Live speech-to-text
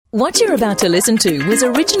What you're about to listen to was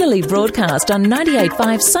originally broadcast on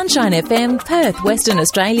 98.5 Sunshine FM, Perth, Western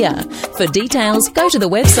Australia. For details, go to the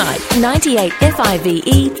website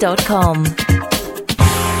 98five.com.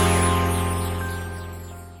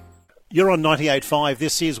 You're on 98.5.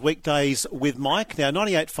 This is Weekdays with Mike. Now,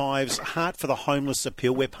 98.5's Heart for the Homeless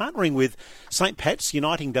appeal. We're partnering with St Pat's,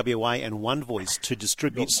 Uniting WA and One Voice to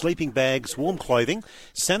distribute sleeping bags, warm clothing,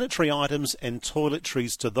 sanitary items and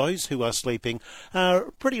toiletries to those who are sleeping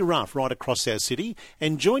pretty rough right across our city.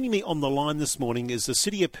 And joining me on the line this morning is the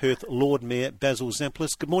City of Perth Lord Mayor Basil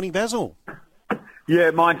Zamplis. Good morning, Basil.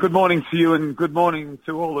 Yeah, Mike, good morning to you and good morning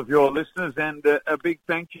to all of your listeners, and a big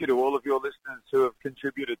thank you to all of your listeners who have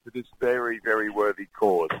contributed to this very, very worthy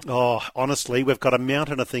cause. Oh, honestly, we've got a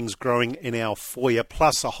mountain of things growing in our foyer,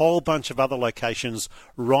 plus a whole bunch of other locations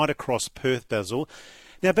right across Perth, Basil.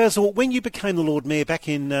 Now, Basil, when you became the Lord Mayor back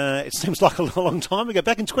in, it seems like a long time ago,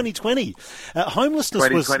 back in 2020, homelessness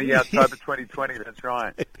 2020, October 2020, that's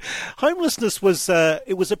right. Homelessness was,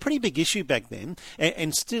 it was a pretty big issue back then,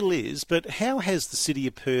 and still is, but how has the City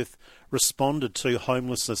of Perth responded to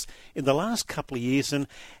homelessness in the last couple of years, and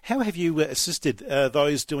how have you assisted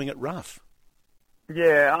those doing it rough?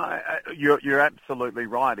 Yeah, you're absolutely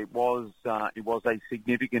right. It was a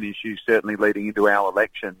significant issue, certainly leading into our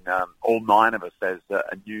election. All 9 of us as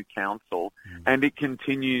a new council, and it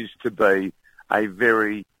continues to be a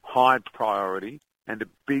very high priority and a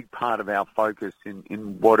big part of our focus in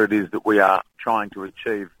what it is that we are trying to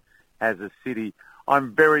achieve as a city.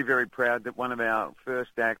 I'm very, very proud that one of our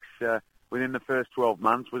first acts within the first 12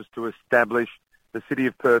 months was to establish the City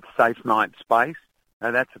of Perth Safe Night Space.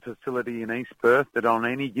 That's a facility in East Perth that on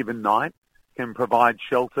any given night can provide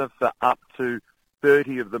shelter for up to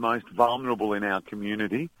 30 of the most vulnerable in our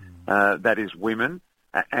community, that is women.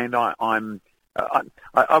 And I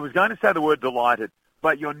was going to say the word delighted,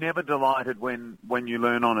 but you're never delighted when you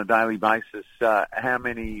learn on a daily basis how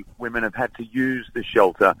many women have had to use the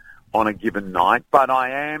shelter on a given night. But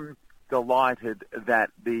I am delighted that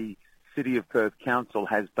the City of Perth Council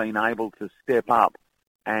has been able to step up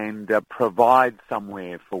and provide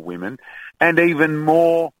somewhere for women, and even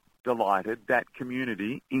more delighted that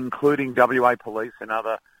community, including WA Police and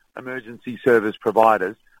other emergency service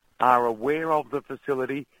providers, are aware of the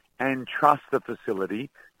facility and trust the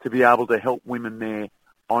facility to be able to help women there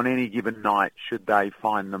on any given night should they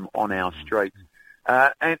find them on our streets.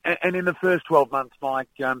 And in the first 12 months, Mike,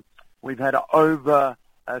 we've had over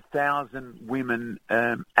 1,000 women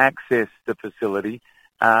access the facility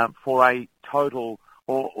for a total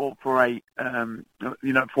or for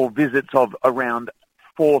for visits of around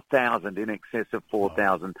 4,000, in excess of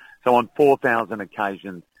 4,000. So on 4,000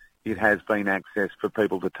 occasions, it has been accessed for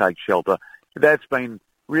people to take shelter. That's been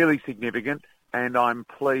really significant, and I'm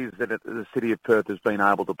pleased that the City of Perth has been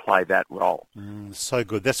able to play that role. So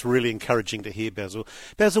good. That's really encouraging to hear, Basil.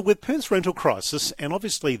 Basil, with Perth's rental crisis, and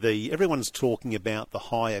obviously everyone's talking about the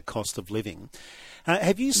higher cost of living,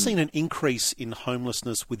 have you seen an increase in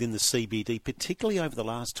homelessness within the CBD, particularly over the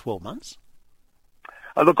last 12 months?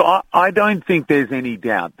 Look, I don't think there's any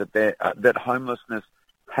doubt that homelessness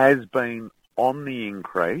has been on the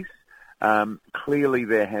increase. Clearly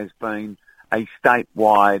there has been a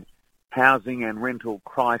statewide housing and rental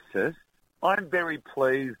crisis. I'm very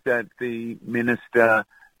pleased that the minister,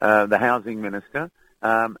 the housing minister,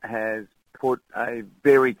 has put a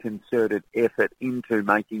very concerted effort into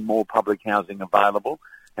making more public housing available,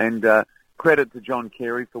 and credit to John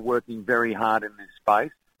Carey for working very hard in this space.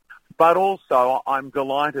 But also, I'm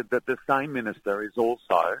delighted that the same minister is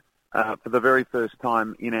also, for the very first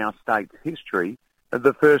time in our state's history,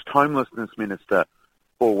 the first homelessness minister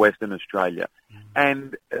for Western Australia.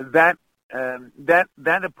 And that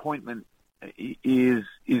appointment is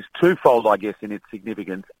twofold, I guess, in its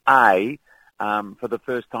significance. For the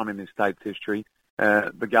first time in this state's history,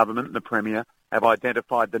 the government and the Premier have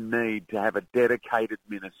identified the need to have a dedicated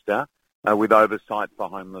minister with oversight for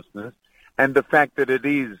homelessness. And the fact that it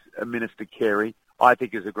is Minister Carey, I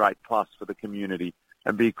think, is a great plus for the community,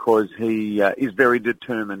 and because he is very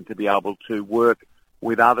determined to be able to work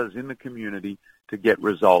with others in the community to get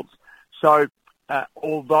results. So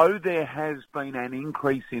although there has been an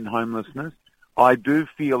increase in homelessness, I do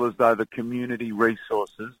feel as though the community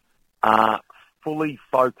resources are fully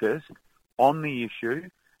focused on the issue,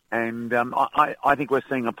 and I think we're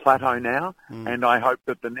seeing a plateau now, and I hope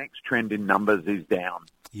that the next trend in numbers is down.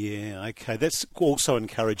 Yeah, okay. That's also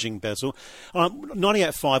encouraging, Basil.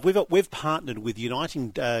 98.5, we've partnered with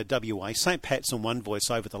Uniting WA, St Pat's and One Voice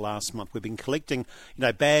over the last month. We've been collecting,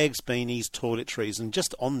 bags, beanies, toiletries, and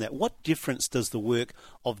just on that, what difference does the work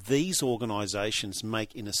of these organisations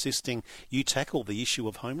make in assisting you tackle the issue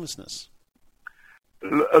of homelessness?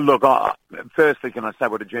 Look, firstly, can I say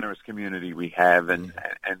what a generous community we have, and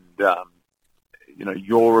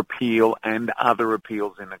your appeal and other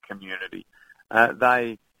appeals in the community.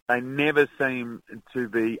 They never seem to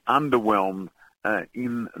be underwhelmed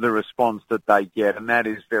in the response that they get, and that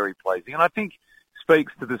is very pleasing. And I think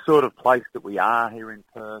speaks to the sort of place that we are here in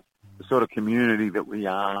Perth, the sort of community that we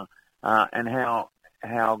are, and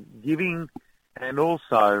how giving and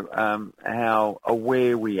also how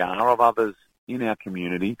aware we are of others in our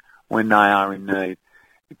community when they are in need.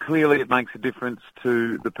 Clearly, it makes a difference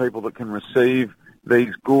to the people that can receive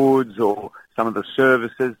these goods or some of the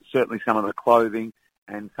services, certainly some of the clothing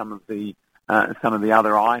and some of the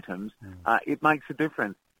other items. It makes a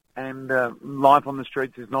difference. And life on the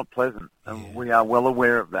streets is not pleasant. We are well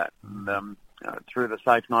aware of that. And, through the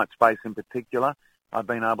Safe Night space in particular, I've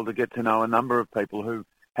been able to get to know a number of people who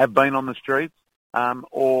have been on the streets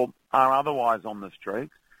or are otherwise on the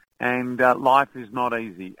streets. And life is not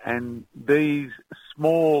easy. And these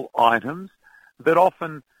small items that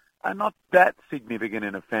often are not that significant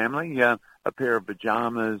in a family, a pair of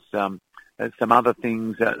pajamas, some other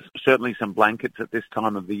things, certainly some blankets at this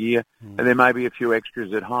time of the year, and there may be a few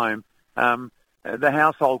extras at home. The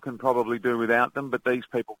household can probably do without them, but these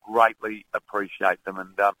people greatly appreciate them.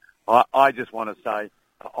 And I just want to say,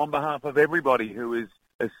 on behalf of everybody who is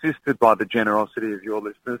assisted by the generosity of your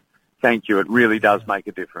listeners, thank you. It really does make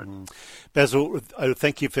a difference. Basil,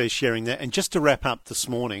 thank you for sharing that. And just to wrap up this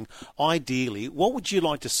morning, ideally, what would you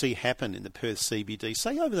like to see happen in the Perth CBD,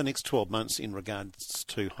 say over the next 12 months in regards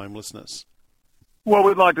to homelessness? Well,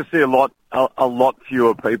 we'd like to see a lot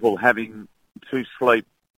fewer people having to sleep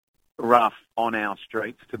rough on our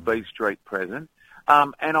streets, to be street present.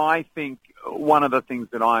 And I think one of the things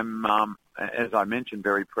that I'm, as I mentioned,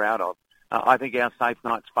 very proud of, I think our Safe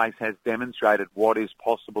Night space has demonstrated what is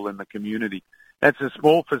possible in the community. That's a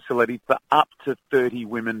small facility for up to 30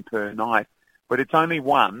 women per night, but it's only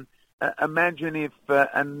one. Imagine if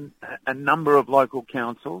a number of local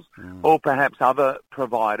councils or perhaps other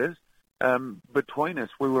providers, between us,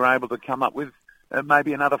 we were able to come up with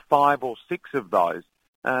maybe another 5 or 6 of those.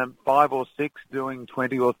 5 or 6 doing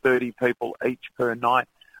 20 or 30 people each per night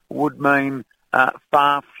would mean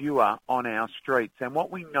far fewer on our streets. And what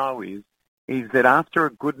we know is that after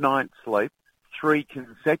a good night's sleep, 3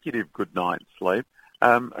 consecutive good nights' sleep,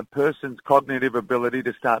 a person's cognitive ability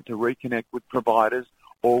to start to reconnect with providers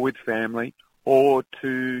or with family or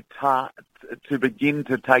to begin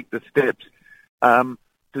to take the steps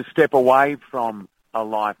to step away from a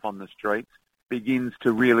life on the streets begins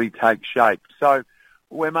to really take shape. So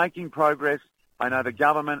we're making progress. I know the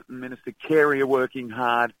government and Minister Carey are working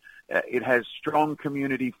hard. It has strong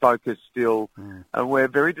community focus still. We're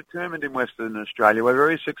very determined in Western Australia. We're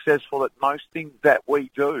very successful at most things that we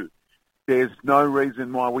do. There's no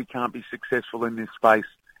reason why we can't be successful in this space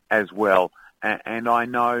as well. And I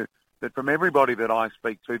know that from everybody that I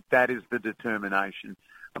speak to, that is the determination.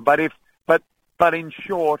 But in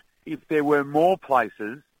short, if there were more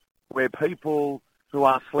places where people who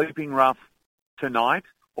are sleeping rough tonight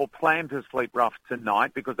or plan to sleep rough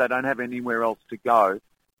tonight because they don't have anywhere else to go,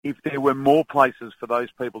 if there were more places for those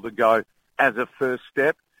people to go as a first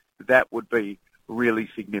step, that would be really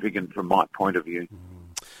significant from my point of view.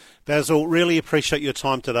 Basil, really appreciate your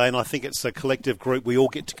time today, and I think it's a collective group. We all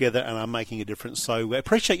get together and are making a difference. So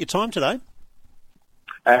appreciate your time today.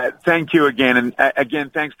 Thank you again. And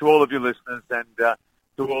again, thanks to all of your listeners and to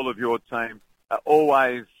all of your team.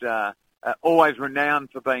 Always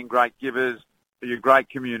renowned for being great givers, for your great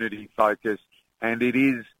community focus, and it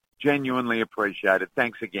is genuinely appreciated.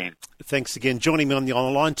 Thanks again. Thanks again. Joining me on the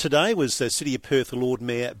line today was City of Perth Lord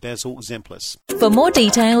Mayor Basil Zempilas. For more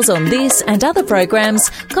details on this and other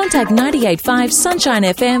programs, contact 98.5 Sunshine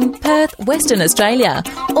FM, Perth, Western Australia,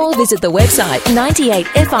 or visit the website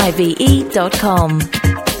 98five.com.